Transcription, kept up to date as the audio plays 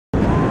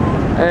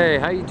Hey,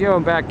 how you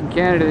doing back in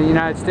Canada, the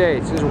United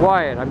States? This is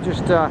Wyatt. I'm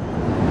just on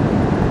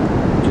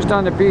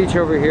the beach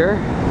over here,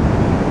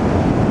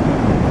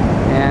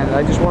 and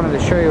I just wanted to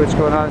show you what's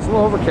going on. It's a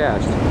little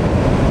overcast.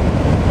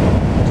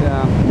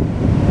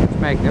 It's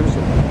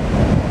magnificent.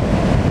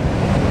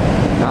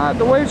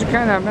 The waves are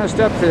kind of messed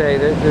up today.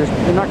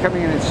 They're not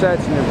coming in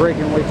sets, and they're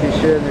breaking way too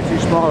soon. They're too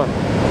small,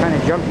 kind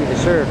of junky to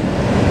surf.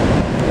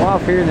 Well,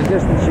 off here in the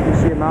distance, you can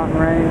see a mountain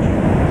range.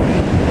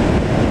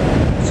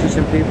 See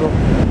some people.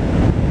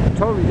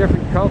 Totally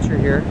different culture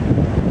here.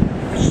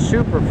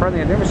 Super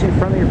friendly. I've never seen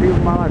friendlier people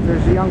in my life.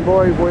 There's a young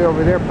boy way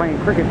over there playing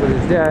cricket with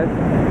his dad.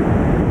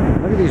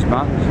 Look at these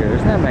mountains here.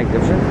 Isn't that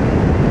magnificent?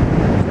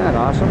 Isn't that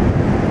awesome?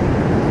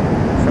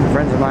 Some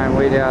friends of mine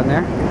way down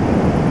there.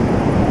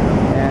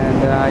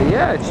 And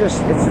yeah, it's a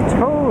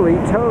totally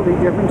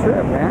different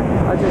trip, man.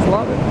 I just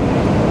love it.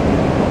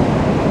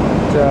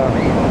 I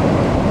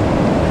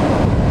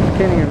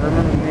can't even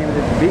remember the name of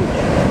this beach.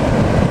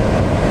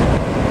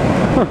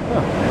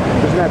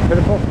 Isn't that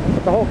pitiful?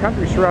 But the whole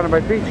country's surrounded by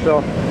beach,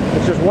 so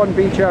it's just one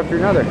beach after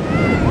another.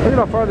 Look at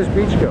how far this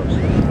beach goes.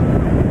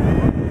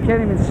 You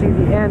can't even see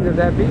the end of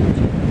that beach.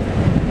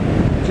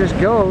 It just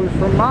goes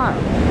for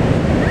miles.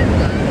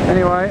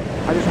 Anyway,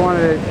 I just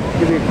wanted to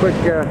give you a quick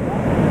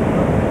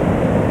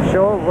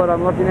show of what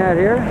I'm looking at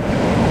here.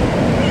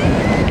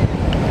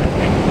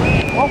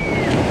 Oh,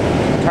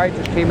 the tide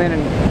just came in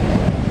and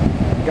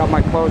got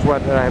my clothes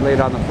wet that I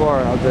laid on the floor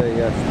of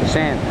the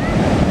sand.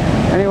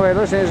 Anyway,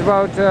 listen,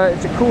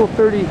 it's a cool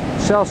 30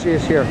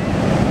 Celsius here.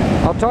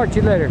 I'll talk to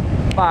you later.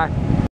 Bye.